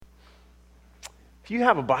If you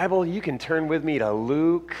have a Bible, you can turn with me to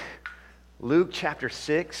Luke chapter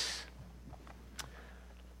 6.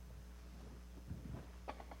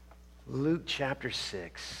 Luke chapter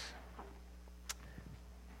 6.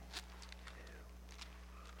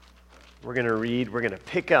 We're going to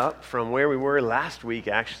pick up from where we were last week,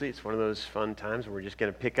 actually. It's one of those fun times where we're just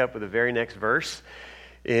going to pick up with the very next verse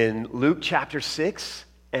in Luke chapter 6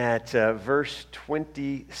 at verse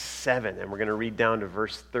 27, and we're going to read down to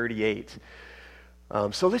verse 38.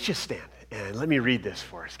 So let's just stand and let me read this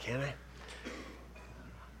for us, can I?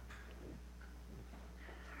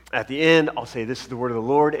 At the end, I'll say, "This is the word of the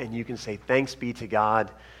Lord," and you can say, "Thanks be to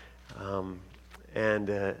God."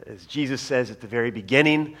 As Jesus says at the very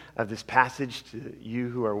beginning of this passage, to you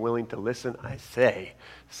who are willing to listen, I say.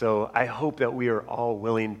 So I hope that we are all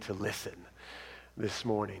willing to listen this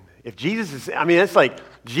morning. If Jesus is, it's like,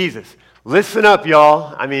 Jesus, listen up,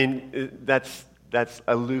 y'all. That's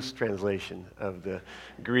a loose translation of the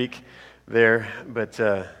Greek there, but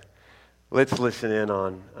let's listen in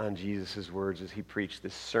on Jesus' words as he preached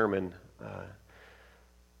this sermon.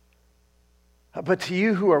 But to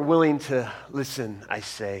you who are willing to listen, I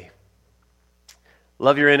say,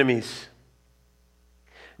 love your enemies.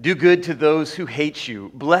 Do good to those who hate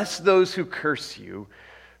you. Bless those who curse you.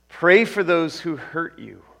 Pray for those who hurt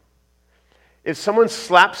you. If someone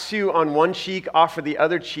slaps you on one cheek, offer the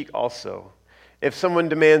other cheek also. If someone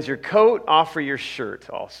demands your coat, offer your shirt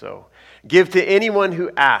also. Give to anyone who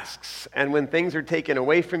asks, and when things are taken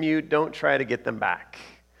away from you, don't try to get them back.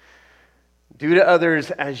 Do to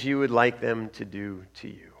others as you would like them to do to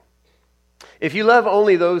you. If you love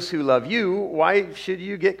only those who love you, why should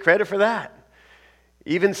you get credit for that?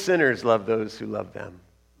 Even sinners love those who love them.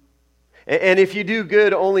 And if you do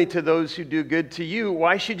good only to those who do good to you,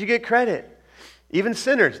 why should you get credit? Even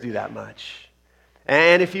sinners do that much.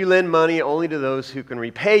 And if you lend money only to those who can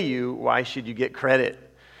repay you, why should you get credit?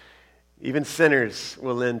 Even sinners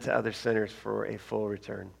will lend to other sinners for a full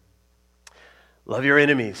return. Love your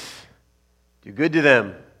enemies. Do good to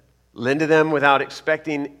them. Lend to them without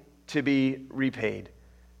expecting to be repaid.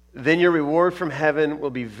 Then your reward from heaven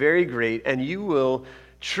will be very great, and you will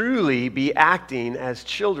truly be acting as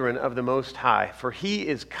children of the Most High, for He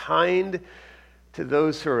is kind to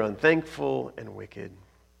those who are unthankful and wicked.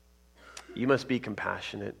 You must be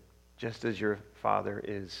compassionate, just as your Father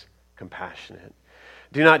is compassionate.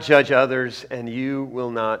 Do not judge others, and you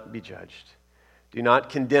will not be judged. Do not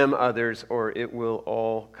condemn others, or it will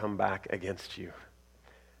all come back against you.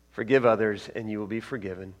 Forgive others, and you will be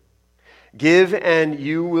forgiven. Give, and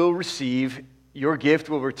you will receive. Your gift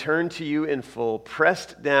will return to you in full,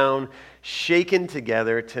 pressed down, shaken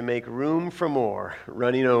together to make room for more,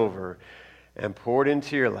 running over, and poured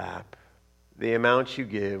into your lap. The amount you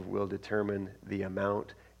give will determine the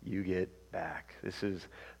amount you get back. This is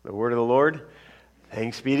the word of the Lord.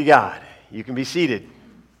 Thanks be to God. You can be seated.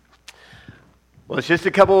 Well, it's just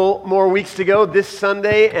a couple more weeks to go. This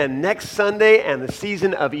Sunday and next Sunday, and the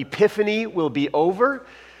season of Epiphany will be over.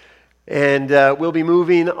 And we'll be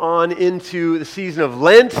moving on into the season of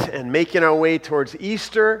Lent and making our way towards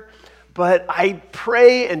Easter. But I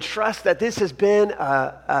pray and trust that this has been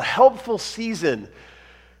a helpful season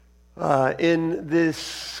in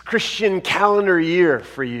this Christian calendar year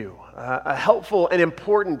for you. A helpful and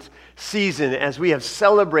important season as we have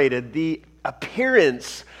celebrated the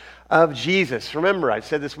appearance of Jesus. Remember, I've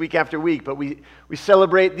said this week after week, but we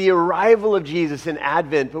celebrate the arrival of Jesus in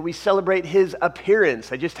Advent, but we celebrate His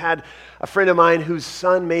appearance. I just had a friend of mine whose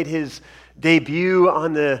son made his debut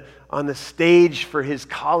on the stage for his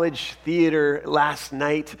college theater last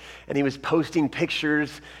night, and he was posting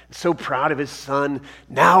pictures, so proud of his son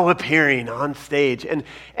now appearing on stage.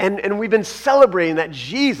 And we've been celebrating that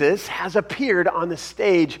Jesus has appeared on the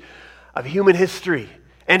stage of human history.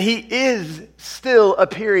 And He is still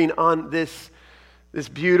appearing on this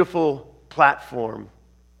beautiful platform.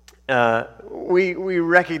 We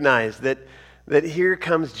recognize that here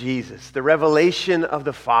comes Jesus, the revelation of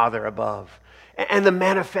the Father above, and the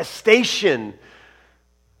manifestation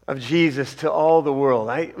of Jesus to all the world.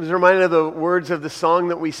 I was reminded of the words of the song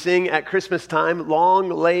that we sing at Christmas time, "Long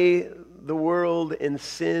lay the world in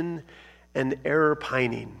sin and error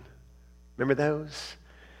pining." Remember those?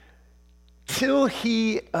 Till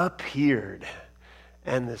He appeared,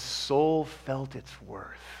 and the soul felt its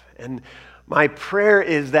worth. And my prayer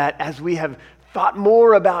is that as we have thought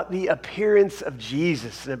more about the appearance of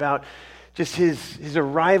Jesus and about just his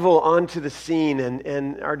arrival onto the scene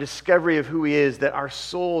and our discovery of who He is, that our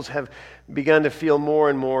souls have begun to feel more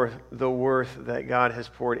and more the worth that God has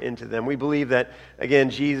poured into them. We believe that, again,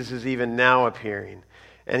 Jesus is even now appearing.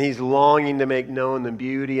 And he's longing to make known the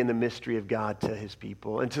beauty and the mystery of God to his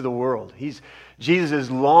people and to the world. Jesus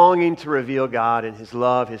is longing to reveal God and his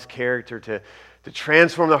love, his character, to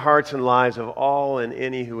transform the hearts and lives of all and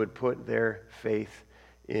any who would put their faith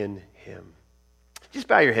in him. Just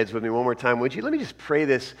bow your heads with me one more time, would you? Let me just pray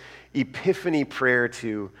this epiphany prayer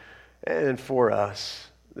to and for us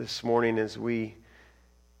this morning as we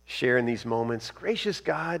share in these moments. Gracious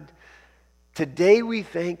God, today we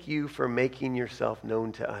thank you for making yourself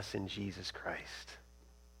known to us in Jesus Christ.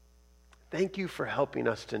 Thank you for helping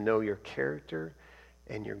us to know your character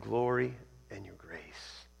and your glory and your grace.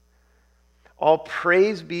 All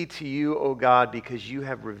praise be to you, O God, because you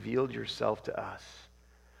have revealed yourself to us.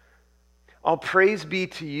 All praise be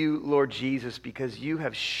to you, Lord Jesus, because you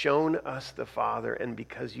have shown us the Father and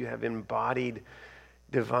because you have embodied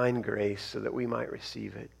divine grace so that we might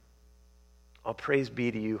receive it. All praise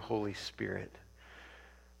be to you, Holy Spirit,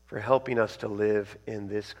 for helping us to live in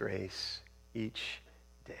this grace each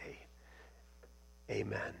day.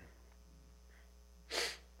 Amen.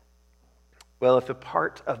 Well, if the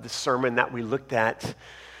part of the sermon that we looked at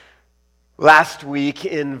last week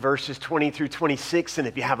in verses 20 through 26, and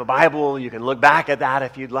if you have a Bible, you can look back at that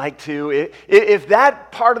if you'd like to. If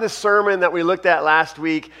that part of the sermon that we looked at last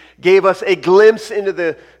week gave us a glimpse into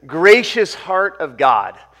the gracious heart of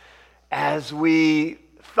God, as we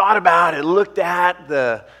thought about and looked at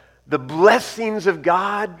the blessings of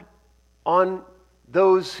God on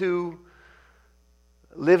those who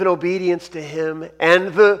live in obedience to him,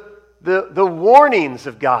 and the warnings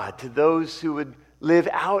of God to those who would live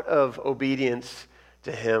out of obedience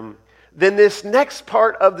to him, then this next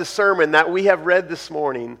part of the sermon that we have read this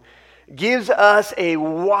morning gives us a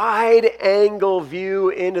wide-angle view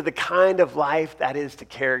into the kind of life that is to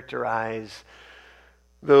characterize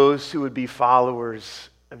those who would be followers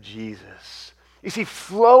of Jesus. You see,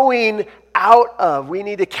 flowing out of, we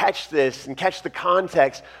need to catch this and catch the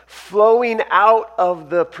context, flowing out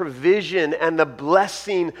of the provision and the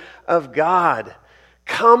blessing of God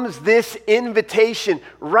comes this invitation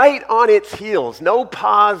right on its heels. No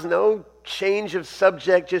pause, no change of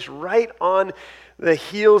subject, just right on the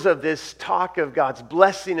heels of this talk of God's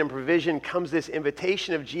blessing and provision comes this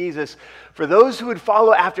invitation of Jesus for those who would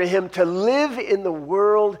follow after him to live in the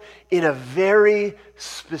world in a very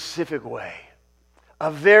specific way,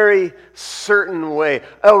 a very certain way,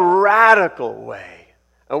 a radical way.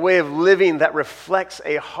 A way of living that reflects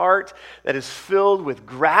a heart that is filled with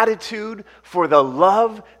gratitude for the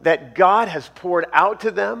love that God has poured out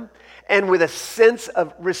to them, and with a sense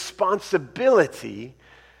of responsibility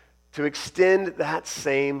to extend that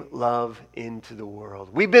same love into the world.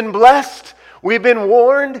 We've been blessed, we've been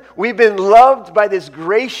warned, we've been loved by this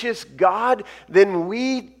gracious God, then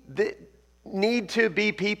we need to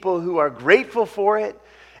be people who are grateful for it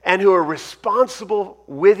and who are responsible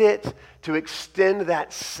with it to extend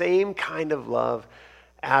that same kind of love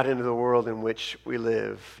out into the world in which we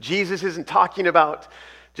live. Jesus isn't talking about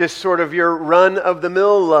just sort of your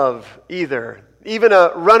run-of-the-mill love either, even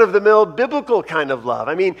a run-of-the-mill biblical kind of love.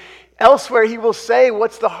 I mean, elsewhere he will say,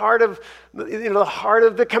 what's the heart of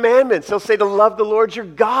the commandments? He'll say to love the Lord your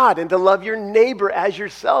God and to love your neighbor as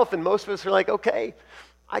yourself. And most of us are like, okay,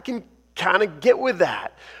 I can kind of get with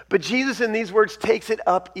that. But Jesus in these words takes it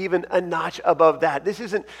up even a notch above that. This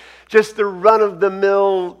isn't just the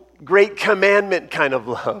run-of-the-mill great commandment kind of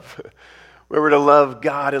love, where we're to love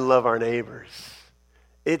God and love our neighbors.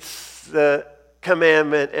 It's the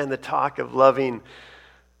commandment and the talk of loving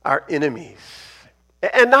our enemies.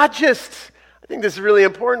 And not just, I think this is really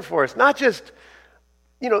important for us, not just,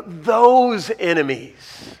 those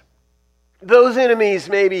enemies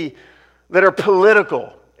maybe that are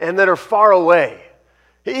political and that are far away.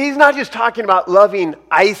 He's not just talking about loving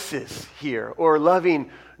ISIS here or loving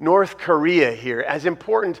North Korea here, as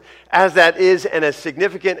important as that is and as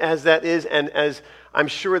significant as that is, and as I'm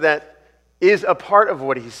sure that is a part of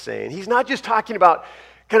what he's saying. He's not just talking about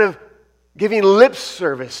kind of giving lip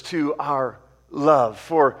service to our love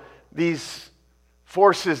for these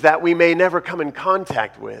forces that we may never come in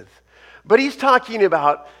contact with, but he's talking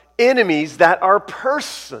about enemies that are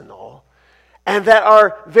personal and that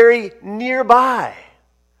are very nearby.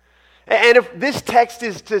 And if this text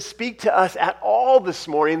is to speak to us at all this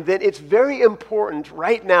morning, then it's very important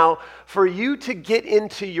right now for you to get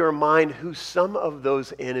into your mind who some of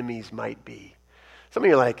those enemies might be. Some of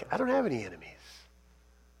you are like, I don't have any enemies.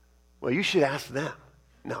 Well, you should ask them.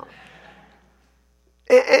 No.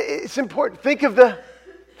 It's important. Think of the,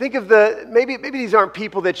 maybe these aren't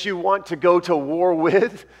people that you want to go to war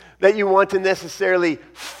with, that you want to necessarily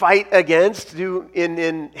fight against, do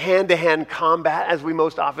in hand-to-hand combat, as we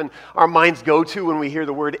most often, our minds go to when we hear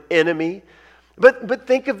the word enemy. But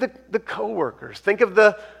think of the coworkers. Think of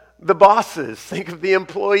the bosses. Think of the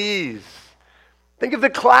employees. Think of the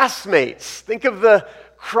classmates. Think of the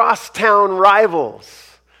crosstown rivals.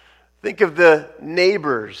 Think of the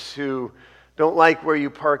neighbors who don't like where you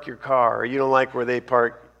park your car, or you don't like where they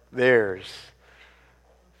park theirs.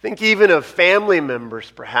 Think even of family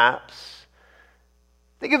members, perhaps.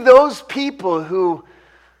 Think of those people who,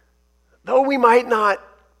 though we might not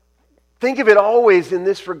think of it always in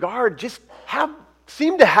this regard, just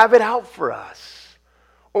seem to have it out for us.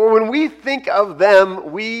 Or when we think of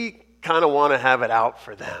them, we kind of want to have it out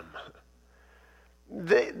for them.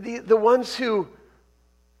 The ones who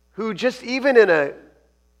just even in a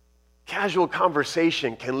casual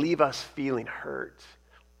conversation can leave us feeling hurt.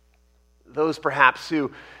 Those perhaps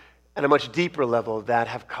who, at a much deeper level of that,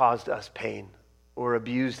 have caused us pain or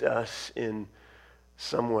abused us in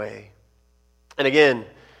some way. And again,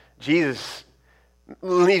 Jesus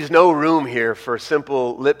leaves no room here for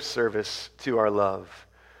simple lip service to our love.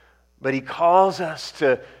 But he calls us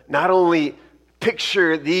to not only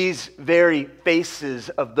picture these very faces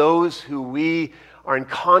of those who we are in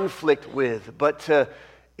conflict with, but to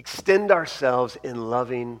extend ourselves in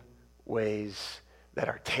loving ways that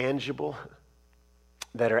are tangible,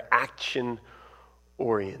 that are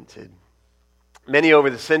action-oriented. Many over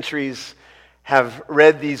the centuries have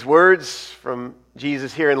read these words from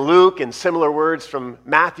Jesus here in Luke and similar words from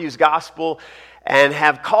Matthew's gospel and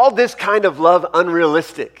have called this kind of love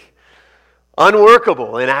unrealistic,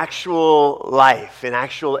 unworkable in actual life, in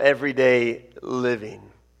actual everyday living.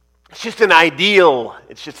 It's just an ideal.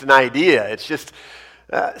 It's just an idea. It's just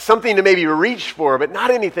something to maybe reach for, but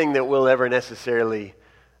not anything that we'll ever necessarily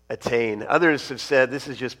attain. Others have said this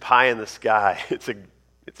is just pie in the sky.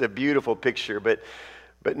 It's a beautiful picture, but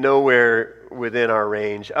nowhere within our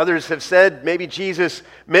range. Others have said maybe Jesus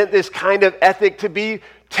meant this kind of ethic to be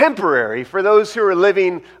temporary for those who are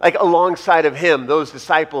living like alongside of him, those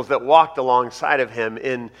disciples that walked alongside of him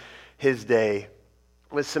in his day,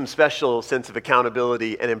 with some special sense of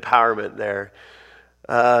accountability and empowerment there.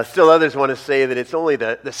 Still others want to say that it's only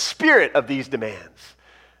the spirit of these demands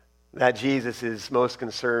that Jesus is most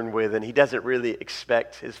concerned with, and he doesn't really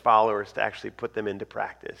expect his followers to actually put them into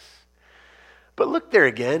practice. But look there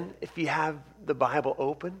again, if you have the Bible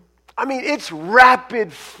open. I mean, it's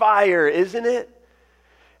rapid fire, isn't it?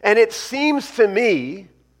 And it seems to me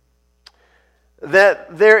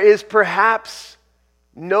that there is perhaps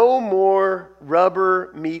no more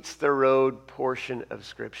rubber meets the road portion of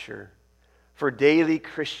Scripture for daily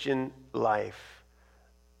Christian life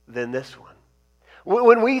than this one.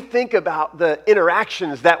 When we think about the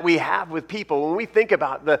interactions that we have with people, when we think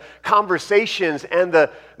about the conversations and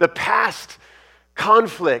the past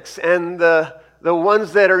conflicts and the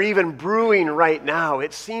ones that are even brewing right now,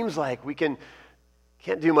 it seems like we can't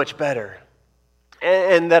do much better,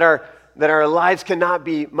 and that our lives cannot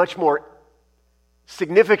be much more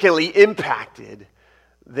significantly impacted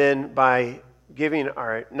than by giving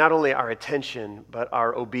not only our attention but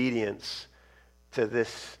our obedience to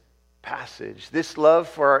this passage. This love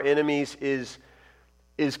for our enemies is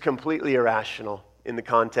completely irrational in the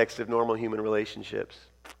context of normal human relationships.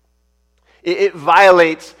 It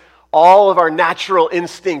violates all of our natural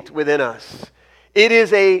instinct within us. It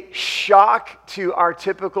is a shock to our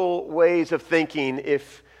typical ways of thinking.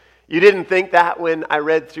 If you didn't think that when I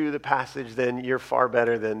read through the passage, then you're far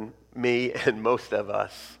better than me and most of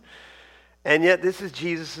us. And yet this is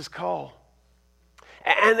Jesus' call.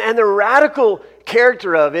 And the radical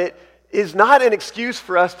character of it is not an excuse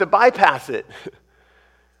for us to bypass it.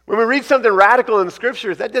 When we read something radical in the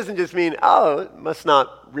Scriptures, that doesn't just mean, oh, it must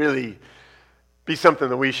not really be something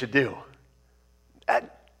that we should do.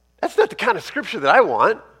 That's not the kind of Scripture that I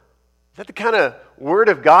want. Is that the kind of Word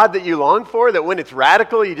of God that you long for? That when it's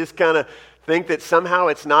radical, you just kind of think that somehow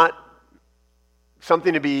it's not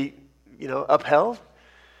something to be, upheld?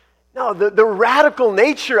 No, the radical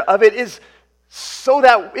nature of it is so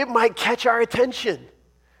that it might catch our attention.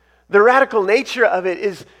 The radical nature of it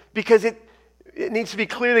is because it needs to be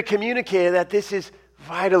clearly communicated that this is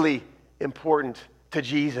vitally important to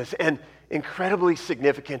Jesus and incredibly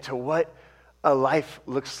significant to what a life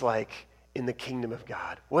looks like in the kingdom of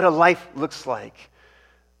God. What a life looks like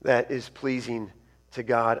that is pleasing to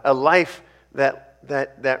God. A life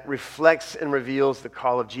that reflects and reveals the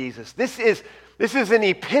call of Jesus. This is an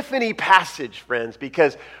epiphany passage, friends,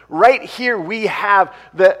 because right here we have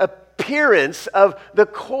the appearance of the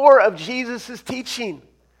core of Jesus' teaching.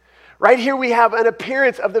 Right here we have an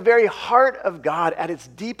appearance of the very heart of God at its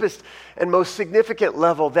deepest and most significant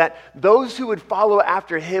level, that those who would follow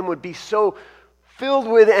after him would be so filled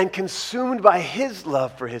with and consumed by his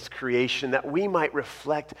love for his creation that we might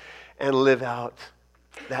reflect and live out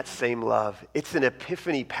that same love. It's an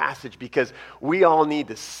epiphany passage because we all need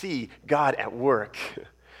to see God at work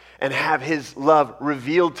and have his love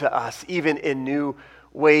revealed to us even in new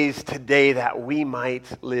ways today that we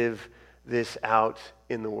might live this out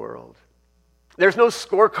in the world. There's no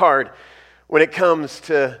scorecard when it comes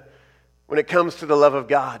to the love of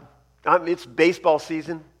God. It's baseball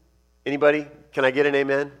season. Anybody? Can I get an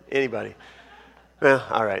amen? Anybody? Well,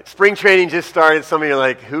 all right. Spring training just started. Some of you are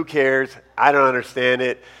like, who cares? I don't understand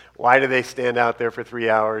it. Why do they stand out there for 3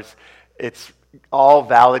 hours? It's all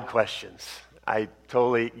valid questions. I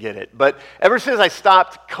totally get it. But ever since I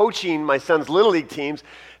stopped coaching my son's Little League teams,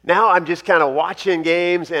 now I'm just kind of watching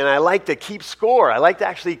games, and I like to keep score. I like to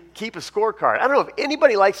actually keep a scorecard. I don't know if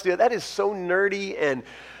anybody likes to do it. That is so nerdy and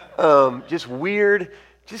just weird.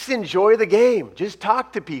 Just enjoy the game. Just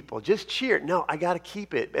talk to people. Just cheer. No, I got to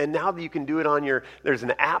keep it. And now that you can do it there's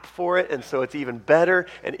an app for it, and so it's even better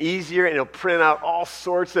and easier, and it'll print out all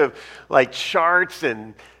sorts of like charts,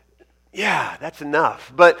 and yeah, that's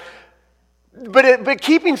enough. But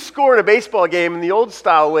keeping score in a baseball game in the old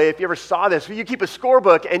style way, if you ever saw this, you keep a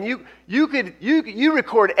scorebook and you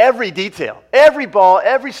record every detail, every ball,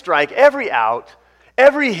 every strike, every out,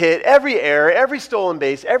 every hit, every error, every stolen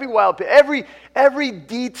base, every wild pitch, every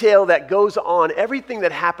detail that goes on, everything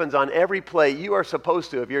that happens on every play, you are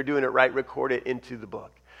supposed to, if you're doing it right, record it into the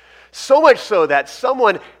book. So much so that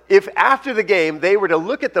someone, if after the game they were to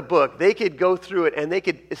look at the book, they could go through it and they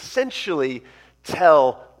could essentially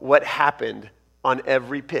tell what happened on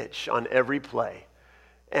every pitch, on every play,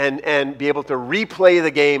 and be able to replay the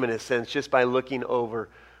game in a sense just by looking over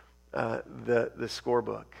the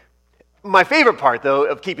scorebook. My favorite part, though,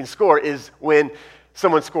 of keeping score is when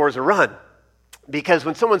someone scores a run. Because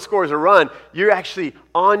when someone scores a run, you're actually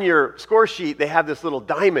on your score sheet, they have this little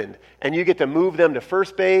diamond, and you get to move them to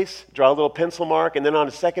first base, draw a little pencil mark, and then on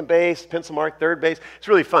to second base, pencil mark, third base. It's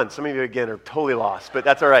really fun. Some of you, again, are totally lost, but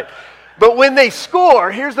that's all right. But when they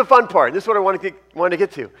score, here's the fun part. This is what I want to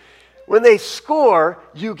get to. When they score,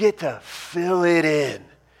 you get to fill it in.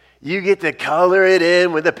 You get to color it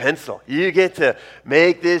in with a pencil. You get to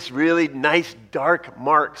make this really nice dark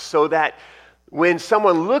mark so that when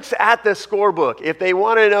someone looks at the scorebook, if they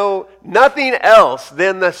want to know nothing else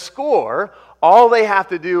than the score, all they have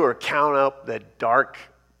to do are count up the dark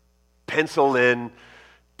pencil in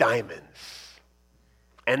diamonds.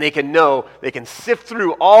 And they can sift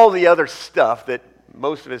through all the other stuff that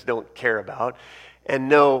most of us don't care about and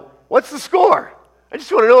know, what's the score? I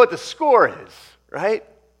just want to know what the score is, right?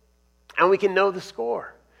 And we can know the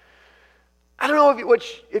score. I don't know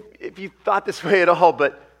if you thought this way at all,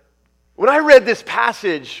 but when I read this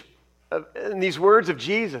passage and these words of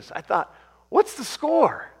Jesus, I thought, what's the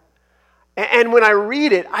score? And when I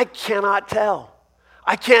read it, I cannot tell.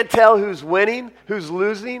 I can't tell who's winning, who's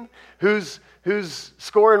losing, who's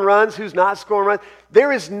scoring runs, who's not scoring runs.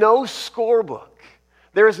 There is no scorebook.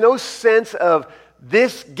 There is no sense of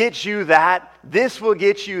this gets you that, this will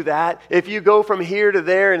get you that. If you go from here to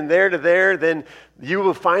there and there to there, then you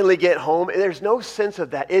will finally get home. There's no sense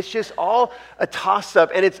of that. It's just all a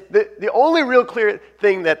toss-up. And it's the only real clear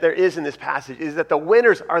thing that there is in this passage is that the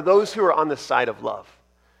winners are those who are on the side of love,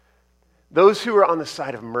 those who are on the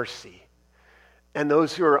side of mercy, and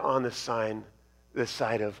those who are on the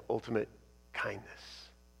side of ultimate kindness,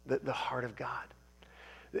 the heart of God.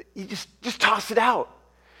 You just toss it out.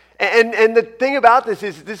 And the thing about this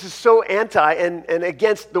is so anti and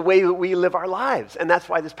against the way that we live our lives. And that's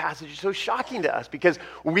why this passage is so shocking to us, because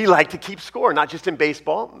we like to keep score, not just in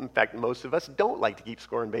baseball. In fact, most of us don't like to keep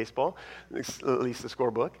score in baseball, at least the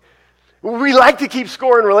scorebook. We like to keep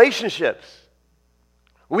score in relationships.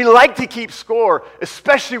 We like to keep score,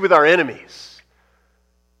 especially with our enemies.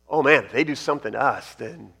 Oh man, if they do something to us,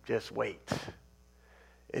 then just wait.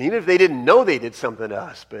 And even if they didn't know they did something to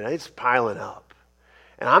us, but it's piling up.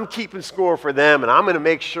 And I'm keeping score for them, and I'm going to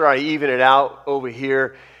make sure I even it out over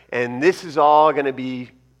here. And this is all going to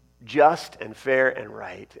be just and fair and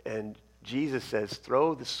right. And Jesus says,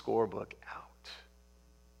 throw the scorebook out.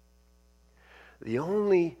 The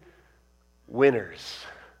only winners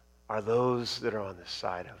are those that are on the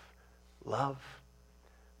side of love,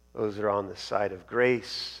 those that are on the side of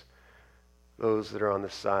grace, those that are on the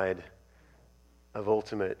side of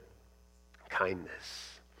ultimate kindness.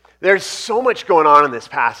 There's so much going on in this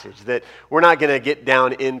passage that we're not going to get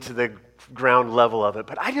down into the ground level of it.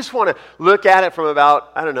 But I just want to look at it from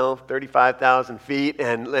about, 35,000 feet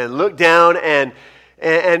and look down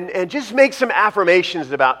and just make some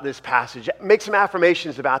affirmations about this passage. Make some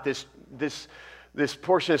affirmations about this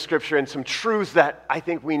portion of Scripture and some truths that I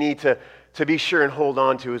think we need to be sure and hold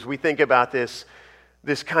on to as we think about this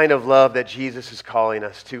this kind of love that Jesus is calling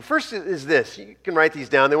us to. First is this. You can write these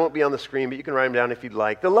down. They won't be on the screen, but you can write them down if you'd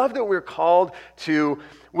like. The love that we're called to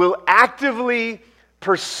will actively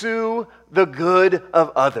pursue the good of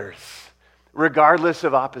others, regardless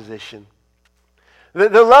of opposition.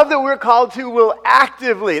 The love that we're called to will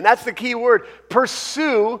actively, and that's the key word,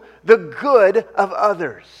 pursue the good of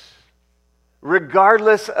others,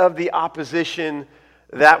 regardless of the opposition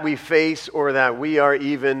that we face or that we are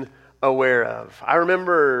even aware of. I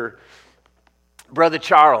remember Brother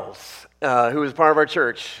Charles, who was part of our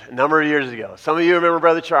church a number of years ago. Some of you remember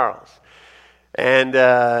Brother Charles.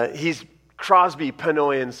 And he's Crosby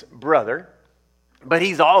Panoyan's brother, but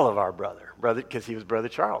he's all of our brother because he was Brother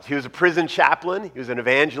Charles. He was a prison chaplain. He was an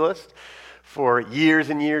evangelist for years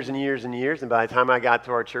and years and years and years. And by the time I got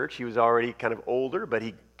to our church, he was already kind of older, but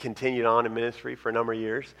he continued on in ministry for a number of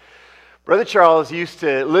years. Brother Charles used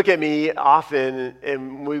to look at me often,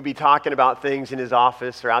 and we'd be talking about things in his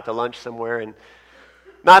office or out to lunch somewhere, and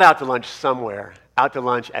not out to lunch somewhere, out to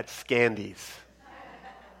lunch at Scandy's.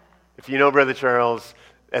 If you know Brother Charles,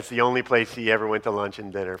 that's the only place he ever went to lunch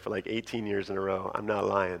and dinner for like 18 years in a row. I'm not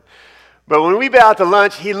lying. But when we'd be out to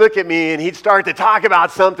lunch, he'd look at me, and he'd start to talk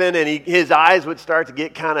about something, and his eyes would start to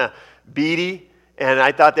get kind of beady, and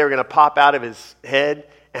I thought they were going to pop out of his head,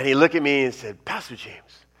 and he'd look at me and said, "Pastor James,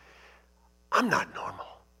 I'm not normal.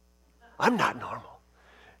 I'm not normal."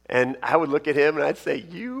 And I would look at him and I'd say,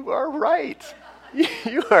 "You are right.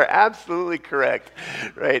 You are absolutely correct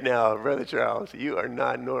right now, Brother Charles. You are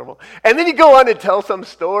not normal." And then he'd go on to tell some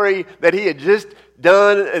story that he had just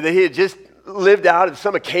done, that he had just lived out at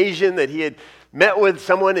some occasion that he had met with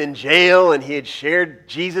someone in jail and he had shared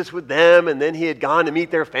Jesus with them, and then he had gone to meet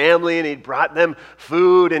their family and he'd brought them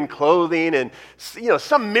food and clothing, and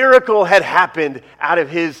some miracle had happened out of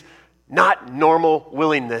his not normal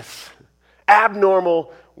willingness,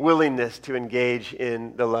 abnormal willingness to engage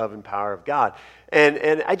in the love and power of God.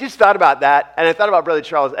 And I just thought about that, and I thought about Brother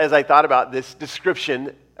Charles as I thought about this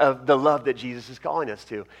description of the love that Jesus is calling us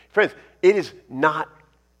to. Friends, it is not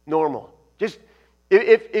normal. Just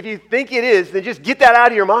if you think it is, then just get that out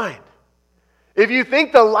of your mind. If you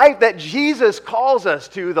think the life that Jesus calls us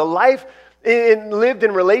to, the life lived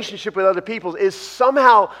in relationship with other people, is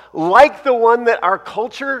somehow like the one that our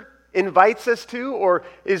culture invites us to, or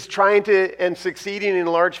is trying to, and succeeding in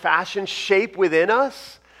large fashion, shape within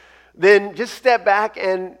us, then just step back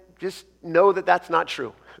and just know that that's not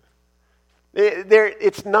true.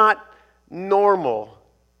 It's not normal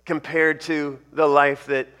compared to the life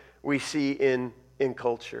that we see in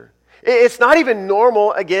culture. It's not even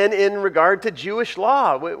normal, again, in regard to Jewish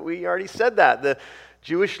law. We already said that. The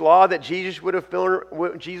Jewish law that Jesus would affirm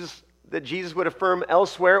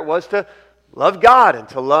elsewhere was to love God and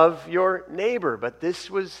to love your neighbor. But this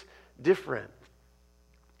was different.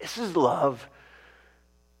 This is love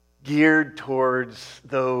geared towards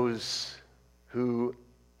those who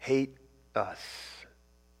hate us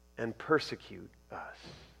and persecute us.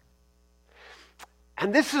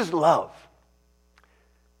 And this is love.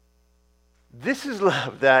 This is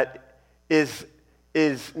love that is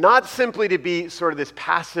not simply to be sort of this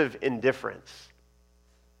passive indifference,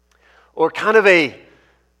 or kind of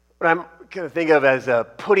what I'm going to think of as a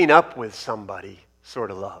putting up with somebody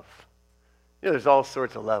sort of love. There's all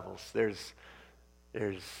sorts of levels. There's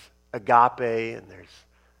agape, and there's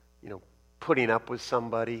putting up with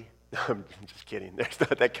somebody. I'm just kidding. There's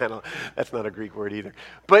not that's not a Greek word either.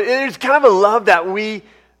 But there's kind of a love that we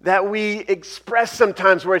express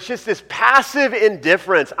sometimes, where it's just this passive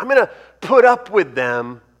indifference. I'm going to put up with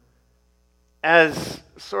them as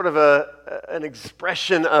sort of an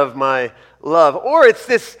expression of my love. Or it's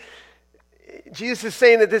this, Jesus is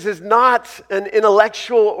saying that this is not an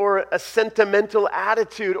intellectual or a sentimental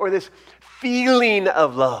attitude or this feeling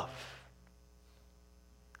of love.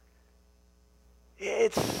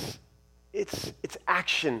 It's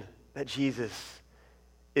action that Jesus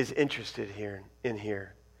is interested in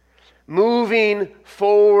here. Moving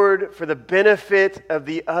forward for the benefit of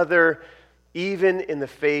the other, even in the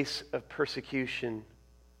face of persecution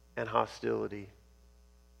and hostility.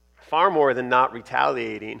 Far more than not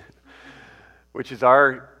retaliating, which is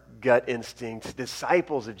our gut instinct.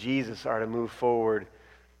 Disciples of Jesus are to move forward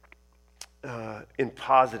in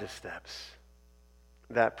positive steps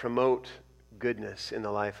that promote goodness in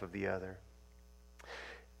the life of the other.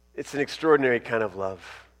 It's an extraordinary kind of love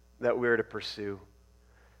that we're to pursue.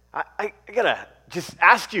 I gotta just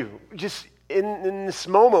ask you, just in this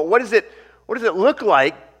moment, what does it look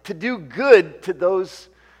like to do good to those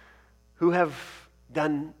who have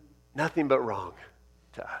done nothing but wrong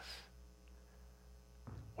to us?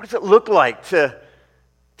 What does it look like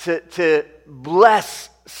to bless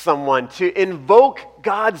someone, to invoke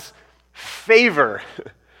God's favor.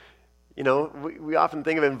 We often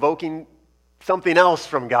think of invoking something else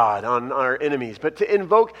from God on our enemies, but to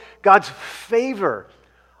invoke God's favor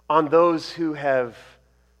on those who have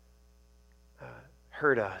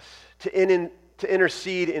hurt us, to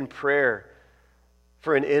intercede in prayer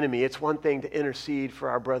for an enemy. It's one thing to intercede for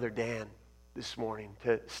our brother Dan this morning,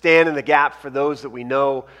 to stand in the gap for those that we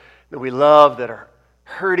know, that we love, that are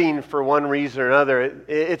hurting for one reason or another.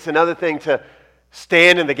 It's another thing to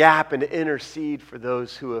stand in the gap and to intercede for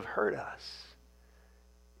those who have hurt us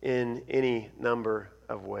in any number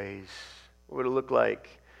of ways. What would it look like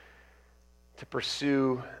to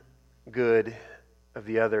pursue good of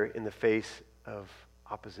the other in the face of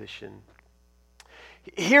opposition?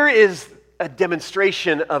 Here is a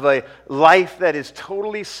demonstration of a life that is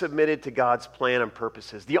totally submitted to God's plan and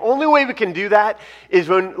purposes. The only way we can do that is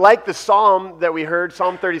when, like the psalm that we heard,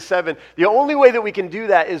 Psalm 37, the only way that we can do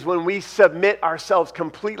that is when we submit ourselves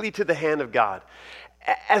completely to the hand of God,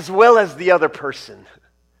 as well as the other person.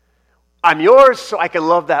 I'm yours, so I can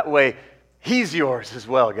love that way. He's yours as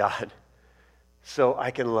well, God, so I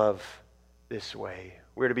can love this way.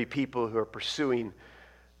 We're to be people who are pursuing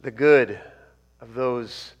the good of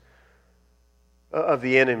those of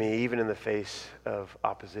the enemy, even in the face of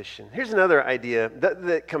opposition. Here's another idea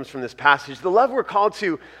that comes from this passage. The love we're called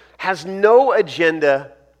to has no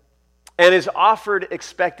agenda and is offered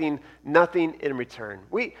expecting nothing in return.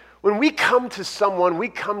 When we come to someone, we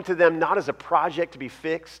come to them not as a project to be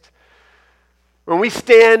fixed. When we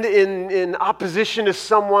stand in opposition to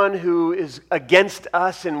someone who is against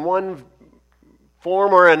us in one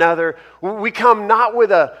form or another, we come not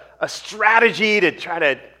with a strategy to try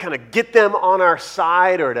to kind of get them on our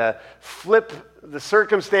side or to flip the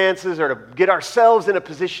circumstances or to get ourselves in a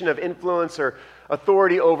position of influence or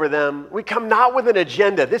authority over them. We come not with an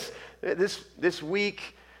agenda. This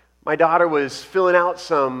week, my daughter was filling out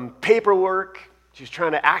some paperwork. She was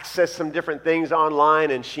trying to access some different things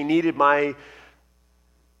online, and she needed my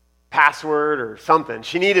password or something.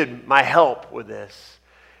 She needed my help with this.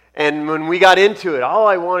 And when we got into it, all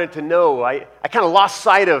I wanted to know, I kind of lost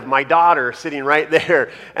sight of my daughter sitting right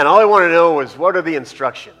there, and all I wanted to know was, what are the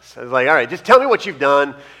instructions? I was like, all right, just tell me what you've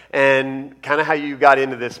done and kind of how you got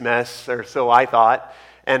into this mess, or so I thought,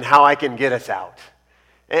 and how I can get us out.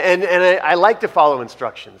 And I like to follow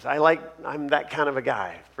instructions. I'm that kind of a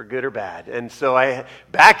guy, for good or bad. And so I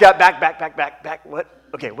back up, back. What?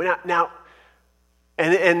 Okay, now.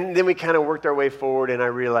 And then we kind of worked our way forward, and I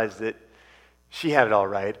realized that she had it all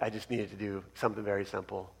right. I just needed to do something very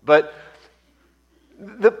simple. But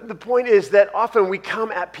the point is that often we come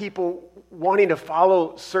at people wanting to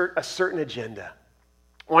follow a certain agenda,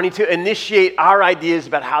 wanting to initiate our ideas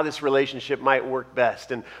about how this relationship might work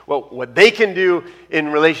best and what they can do in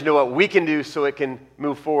relation to what we can do so it can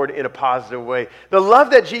move forward in a positive way. The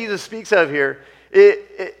love that Jesus speaks of here,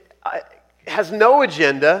 it has no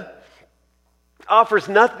agenda, offers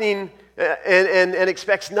nothing, and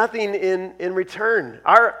expects nothing in return.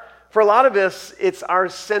 For a lot of us, it's our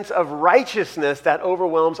sense of righteousness that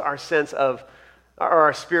overwhelms our sense of, or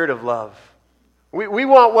our spirit of love. We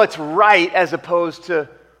want what's right as opposed to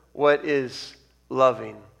what is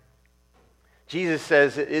loving. Jesus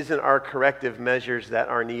says it isn't our corrective measures that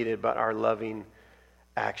are needed, but our loving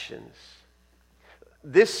actions.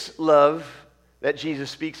 This love that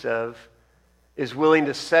Jesus speaks of is willing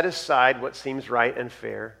to set aside what seems right and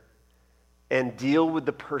fair and deal with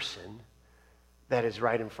the person that is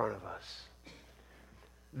right in front of us.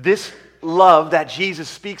 This love that Jesus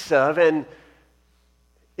speaks of, and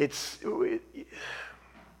the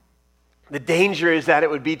danger is that it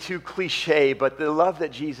would be too cliche, but the love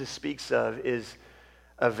that Jesus speaks of is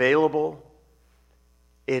available,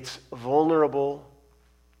 it's vulnerable,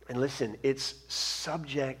 and listen, it's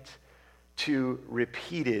subject to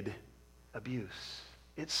repeated abuse.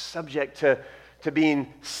 It's subject to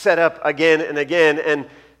being set up again and again, and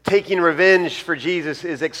taking revenge for Jesus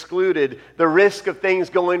is excluded. The risk of things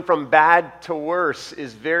going from bad to worse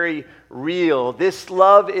is very real. This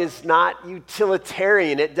love is not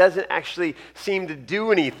utilitarian. It doesn't actually seem to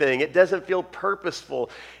do anything. It doesn't feel purposeful.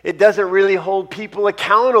 It doesn't really hold people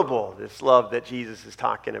accountable, this love that Jesus is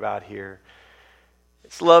talking about here.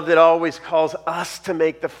 It's love that always calls us to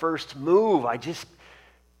make the first move.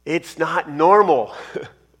 It's not normal.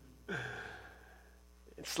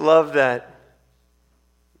 It's love that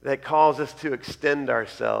calls us to extend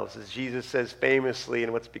ourselves, as Jesus says famously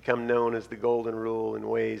in what's become known as the Golden Rule, in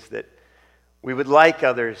ways that we would like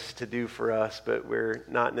others to do for us, but we're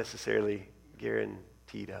not necessarily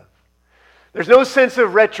guaranteed of. There's no sense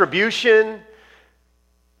of retribution,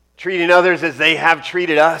 treating others as they have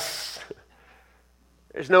treated us.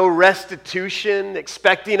 There's no restitution,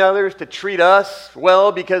 expecting others to treat us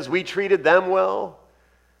well because we treated them well.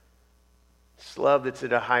 It's love that's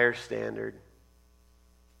at a higher standard.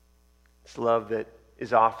 It's love that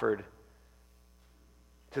is offered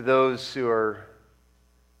to those who are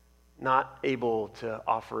not able to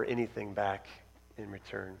offer anything back in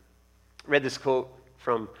return. I read this quote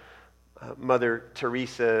from Mother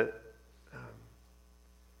Teresa,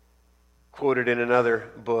 quoted in another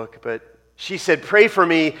book, but she said, "Pray for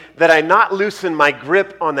me that I not loosen my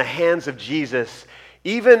grip on the hands of Jesus,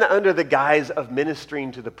 even under the guise of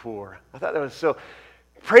ministering to the poor." I thought that was so.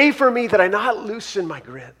 Pray for me that I not loosen my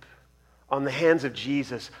grip on the hands of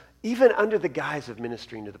Jesus, even under the guise of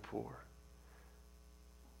ministering to the poor.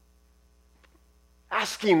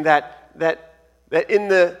 Asking that in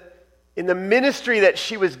the ministry that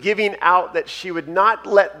she was giving out, that she would not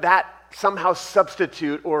let that somehow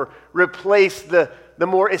substitute or replace the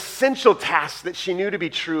more essential task that she knew to be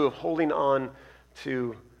true of holding on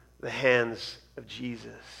to the hands of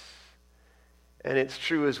Jesus. And it's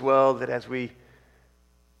true as well that as we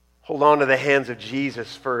hold on to the hands of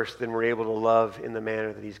Jesus first, then we're able to love in the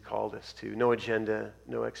manner that he's called us to. No agenda,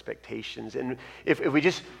 no expectations. And if we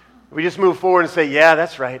just move forward and say, yeah,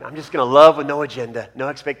 that's right, I'm just going to love with no agenda, no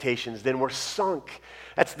expectations, then we're sunk.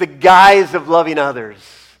 That's the guise of loving others.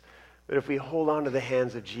 But if we hold on to the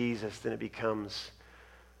hands of Jesus, then it becomes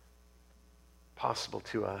possible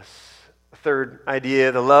to us. The third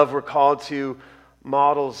idea, the love we're called to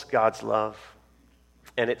models God's love,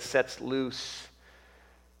 and it sets loose,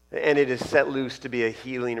 and it is set loose to be a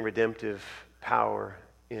healing, redemptive power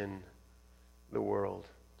in the world.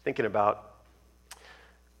 Thinking about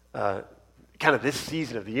kind of this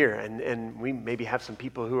season of the year, and we maybe have some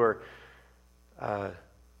people who are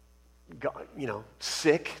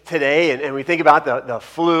sick today, and we think about the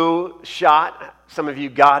flu shot. Some of you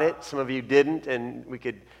got it, some of you didn't, and we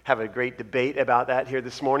could have a great debate about that here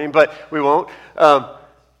this morning, but we won't.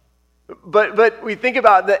 But we think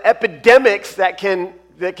about the epidemics that can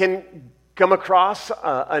come across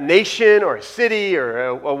a nation or a city or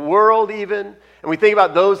a world even, and we think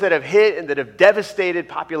about those that have hit and that have devastated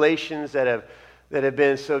populations that have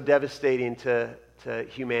been so devastating to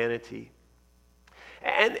humanity.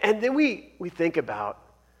 And then we think about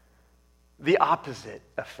the opposite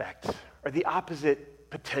effect or the opposite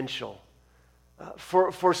potential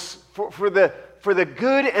for the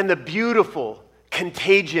good and the beautiful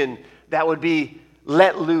contagion that would be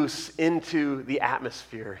let loose into the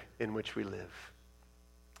atmosphere in which we live.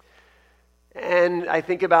 And I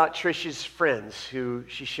think about Trish's friends who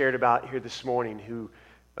she shared about here this morning, who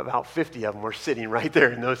about 50 of them were sitting right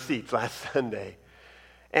there in those seats last Sunday.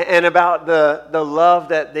 And about the love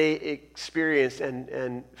that they experienced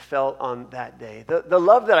and felt on that day. The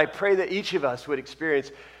love that I pray that each of us would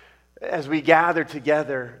experience as we gather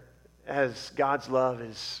together as God's love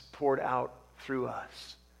is poured out through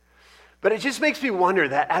us. But it just makes me wonder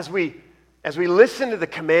that as we listen to the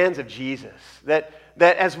commands of Jesus, that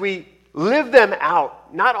as we live them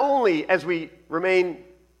out, not only as we remain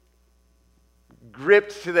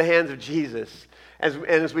gripped to the hands of Jesus,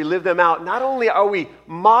 as we live them out, not only are we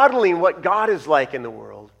modeling what God is like in the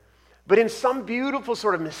world, but in some beautiful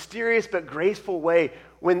sort of mysterious but graceful way,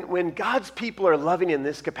 when God's people are loving in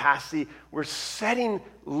this capacity, we're setting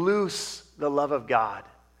loose the love of God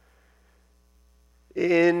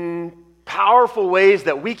in powerful ways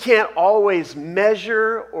that we can't always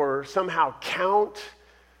measure or somehow count,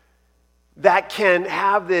 that can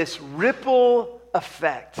have this ripple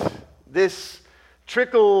effect, this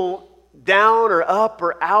trickle down or up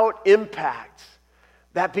or out impact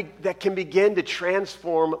that can begin to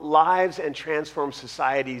transform lives and transform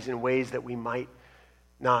societies in ways that we might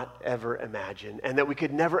not ever imagine and that we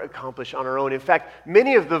could never accomplish on our own. In fact,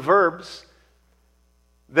 many of the verbs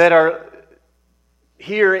that are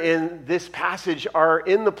here in this passage are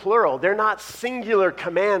in the plural. They're not singular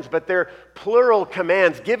commands, but they're plural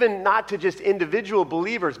commands given not to just individual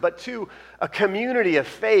believers, but to a community of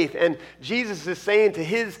faith. And Jesus is saying to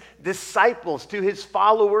his disciples, to his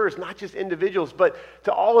followers, not just individuals, but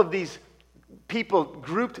to all of these people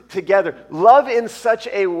grouped together, love in such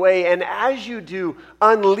a way, and as you do,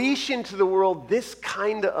 unleash into the world this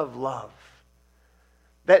kind of love,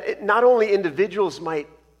 that not only individuals might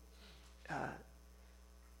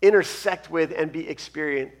intersect with and be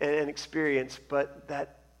experience, but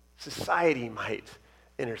that society might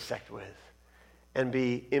intersect with and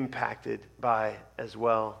be impacted by as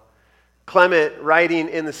well. Clement, writing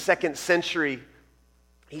in the 2nd century,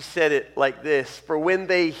 he said it like this: "For when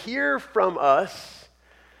they hear from us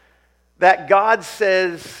that God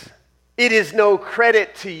says, 'It is no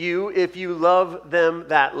credit to you if you love them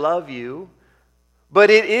that love you,' But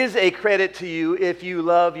it is a credit to you if you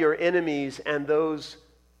love your enemies and those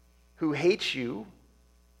who hate you.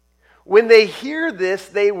 When they hear this,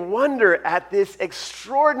 they wonder at this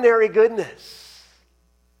extraordinary goodness.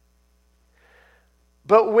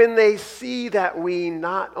 But when they see that we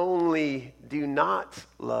not only do not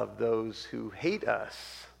love those who hate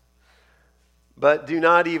us, but do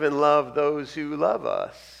not even love those who love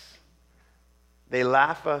us, they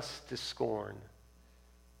laugh us to scorn,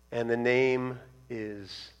 and the name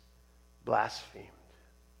is blasphemed.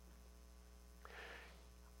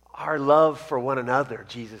 Our love for one another,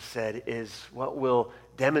 Jesus said, is what will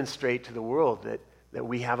demonstrate to the world that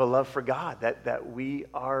we have a love for God, that we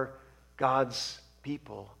are God's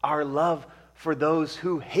people. Our love for those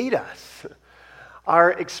who hate us,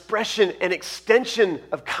 our expression and extension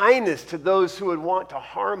of kindness to those who would want to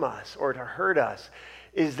harm us or to hurt us,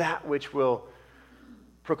 is that which will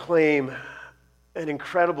proclaim an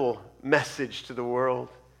incredible message to the world,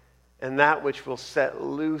 and that which will set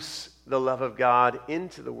loose the love of God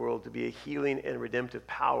into the world to be a healing and redemptive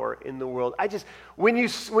power in the world. When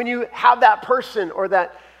you have that person or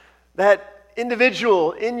that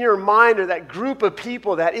individual in your mind, or that group of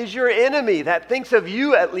people that is your enemy, that thinks of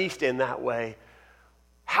you at least in that way,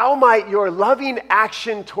 how might your loving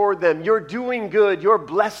action toward them, your doing good, your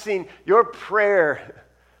blessing, your prayer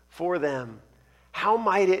for them, how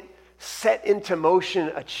might it set into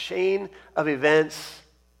motion a chain of events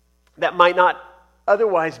that might not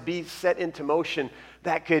otherwise be set into motion,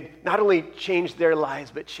 that could not only change their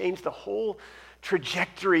lives, but change the whole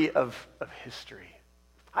trajectory of history.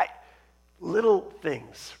 Little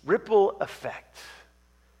things, ripple effect,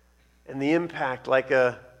 and the impact like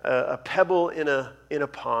a pebble in a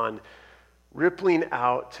pond, rippling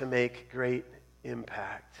out to make great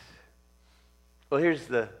impact. Well, here's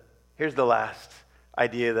the last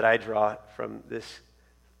idea that I draw from this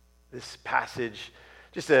passage,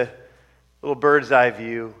 just a little bird's eye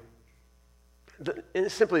view. And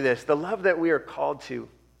it's simply this: the love that we are called to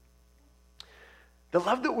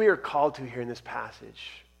here in this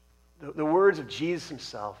passage, the words of Jesus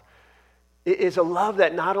himself, is a love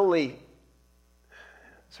that not only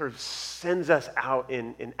sort of sends us out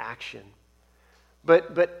in action,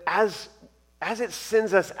 but as it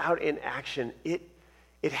sends us out in action,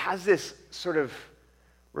 it has this sort of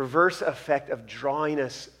reverse effect of drawing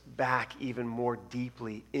us back even more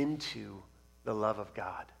deeply into the love of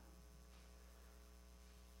God.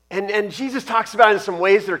 And Jesus talks about it in some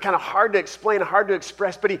ways that are kind of hard to explain, hard to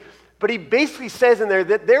express, but he basically says in there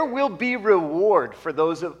that there will be reward for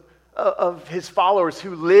those of his followers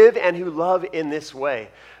who live and who love in this way.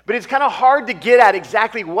 But it's kind of hard to get at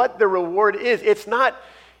exactly what the reward is. It's not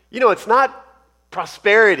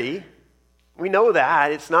prosperity. We know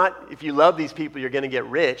that. It's not, if you love these people, you're going to get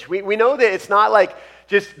rich. We know that it's not like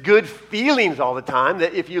just good feelings all the time,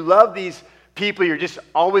 that if you love these people, you're just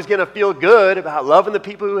always going to feel good about loving the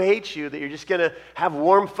people who hate you, that you're just going to have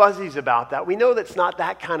warm fuzzies about that. We know that's not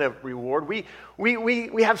that kind of reward. We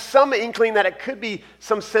have some inkling that it could be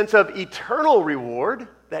some sense of eternal reward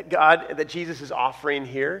that Jesus is offering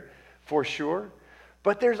here, for sure.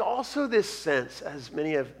 But there's also this sense, as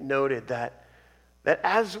many have noted, that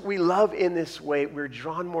as we love in this way, we're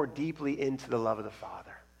drawn more deeply into the love of the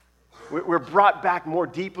Father. We're brought back more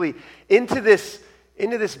deeply into this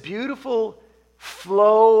beautiful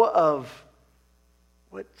flow of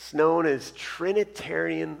what's known as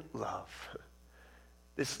Trinitarian love.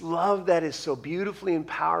 This love that is so beautifully and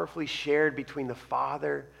powerfully shared between the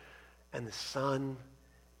Father and the Son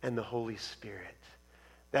and the Holy Spirit.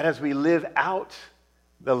 That as we live out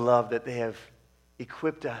the love that they have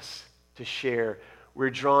equipped us to share, we're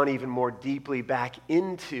drawn even more deeply back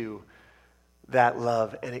into that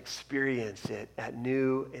love and experience it at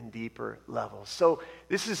new and deeper levels. So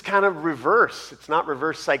this is kind of reverse. It's not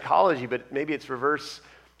reverse psychology, but maybe it's reverse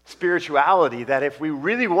spirituality, that if we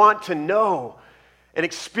really want to know and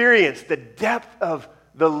experience the depth of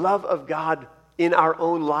the love of God in our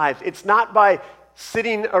own lives, it's not by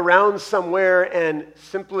sitting around somewhere and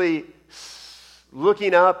simply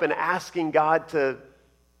looking up and asking God to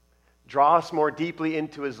draw us more deeply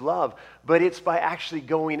into his love, but it's by actually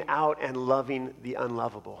going out and loving the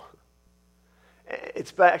unlovable.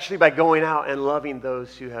 It's actually by going out and loving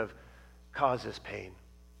those who have caused us pain.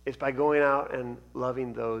 It's by going out and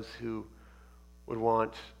loving those who would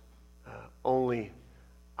want only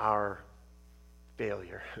our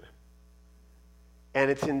failure.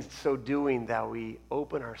 And it's in so doing that we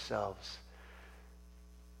open ourselves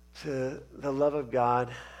to the love of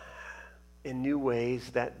God in new ways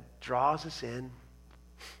that draws us in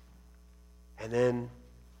and then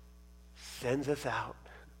sends us out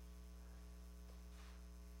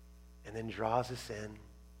and then draws us in.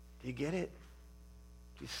 Do you get it?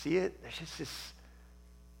 Do you see it? There's just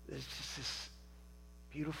this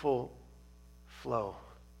beautiful flow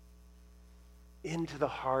into the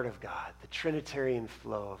heart of God, the Trinitarian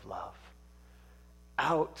flow of love,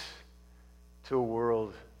 out to a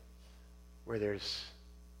world where there's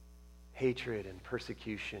hatred and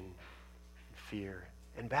persecution and fear,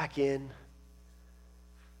 and back in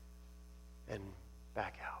and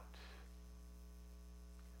back out.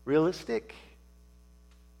 Realistic?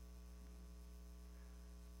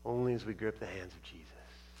 Only as we grip the hands of Jesus.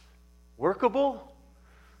 Workable?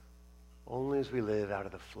 Only as we live out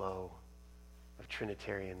of the flow of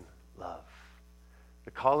Trinitarian love.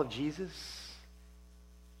 The call of Jesus?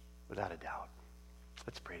 Without a doubt.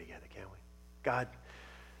 Let's pray together, can't we? God,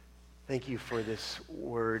 thank you for this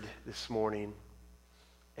word this morning.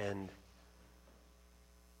 And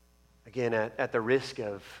again, at the risk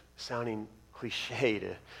of sounding cliche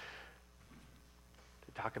to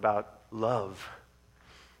talk about love,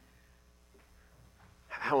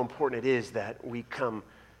 how important it is that we come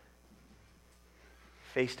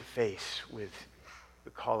face to face with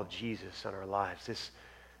the call of Jesus on our lives,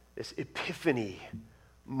 this epiphany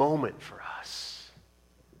moment for us,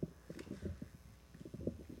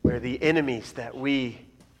 where the enemies that we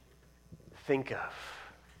think of,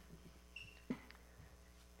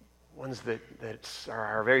 ones that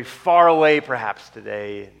are very far away perhaps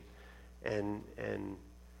today and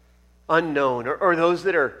unknown, or those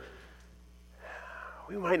that are,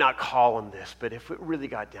 we might not call them this, but if it really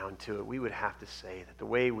got down to it, we would have to say that the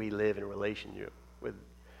way we live in relationship with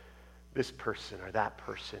this person or that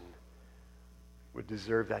person would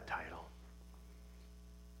deserve that title.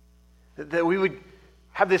 That we would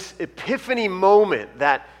have this epiphany moment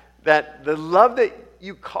that the love that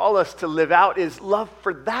you call us to live out is love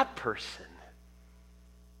for that person.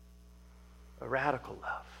 A radical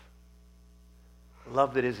love. A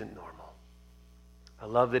love that isn't normal. A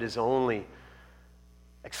love that is only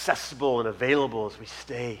accessible and available as we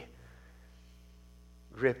stay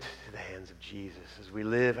gripped to the hands of Jesus, as we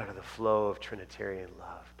live out of the flow of Trinitarian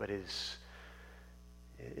love, but is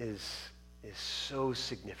so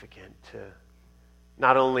significant to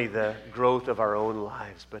not only the growth of our own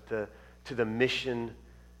lives, but to the mission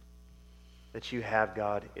that you have,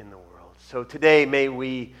 God, in the world. So today, may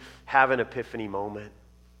we have an epiphany moment.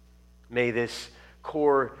 May this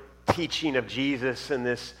core teaching of Jesus and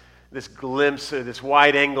this glimpse or this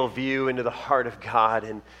wide-angle view into the heart of God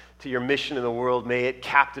and to your mission in the world, may it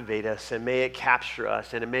captivate us and may it capture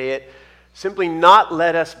us and may it simply not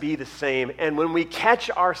let us be the same. And when we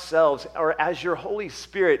catch ourselves, or as your Holy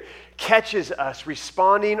Spirit catches us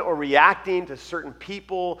responding or reacting to certain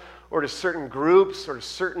people or to certain groups or to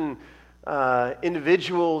certain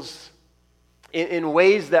individuals in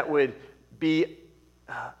ways that would be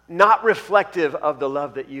not reflective of the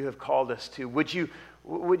love that you have called us to, would you,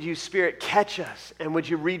 Spirit, catch us, and would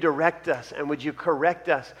you redirect us, and would you correct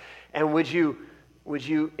us, and would you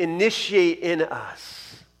initiate in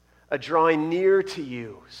us a drawing near to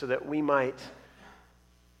you so that we might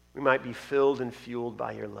be filled and fueled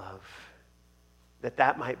by your love,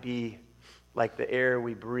 that might be like the air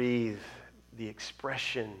we breathe, the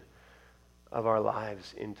expression of our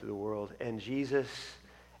lives into the world. And Jesus,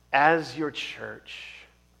 as your church,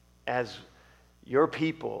 as your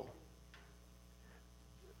people,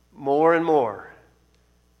 more and more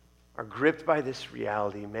are gripped by this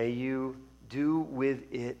reality. May you do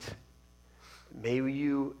with it, may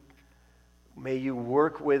you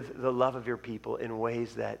work with the love of your people in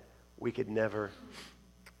ways that we could never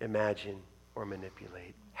imagine or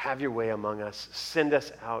manipulate. Have your way among us. Send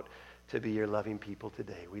us out to be your loving people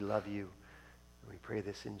today. We love you, and we pray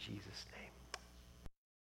this in Jesus' name.